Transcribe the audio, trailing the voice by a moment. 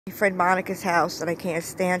my friend Monica's house and I can't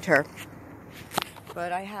stand her.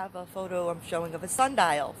 But I have a photo I'm showing of a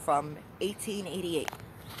sundial from 1888.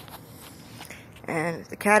 And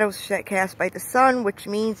the cat was cast by the sun, which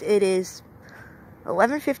means it is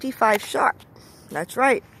 11:55 sharp. That's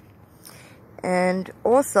right. And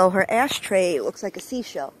also her ashtray looks like a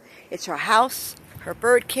seashell. It's her house, her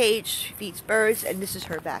bird cage, she feeds birds, and this is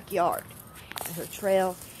her backyard. And her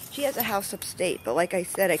trail. She has a house upstate, but like I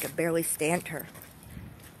said, I can barely stand her.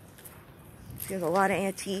 She has a lot of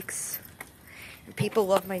antiques. And people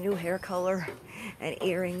love my new hair color and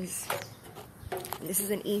earrings. And this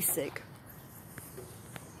is an e-cig.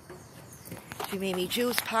 She made me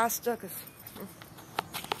juice pasta.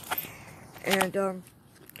 And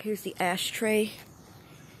here's the ashtray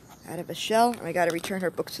out of a shell. And I got to return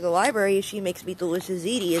her books to the library. She makes me delicious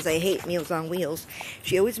eaty, as I hate Meals on Wheels.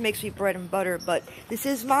 She always makes me bread and butter, but this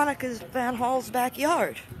is Monica's Van Hall's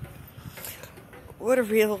backyard. What a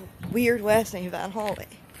real weird last name, Van Hall.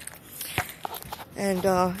 And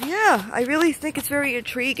yeah, I really think it's very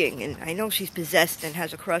intriguing. And I know she's possessed and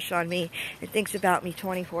has a crush on me and thinks about me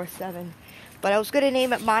 24/7. But I was going to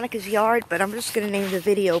name it Monica's Yard, but I'm just going to name the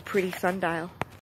video Pretty Sundial.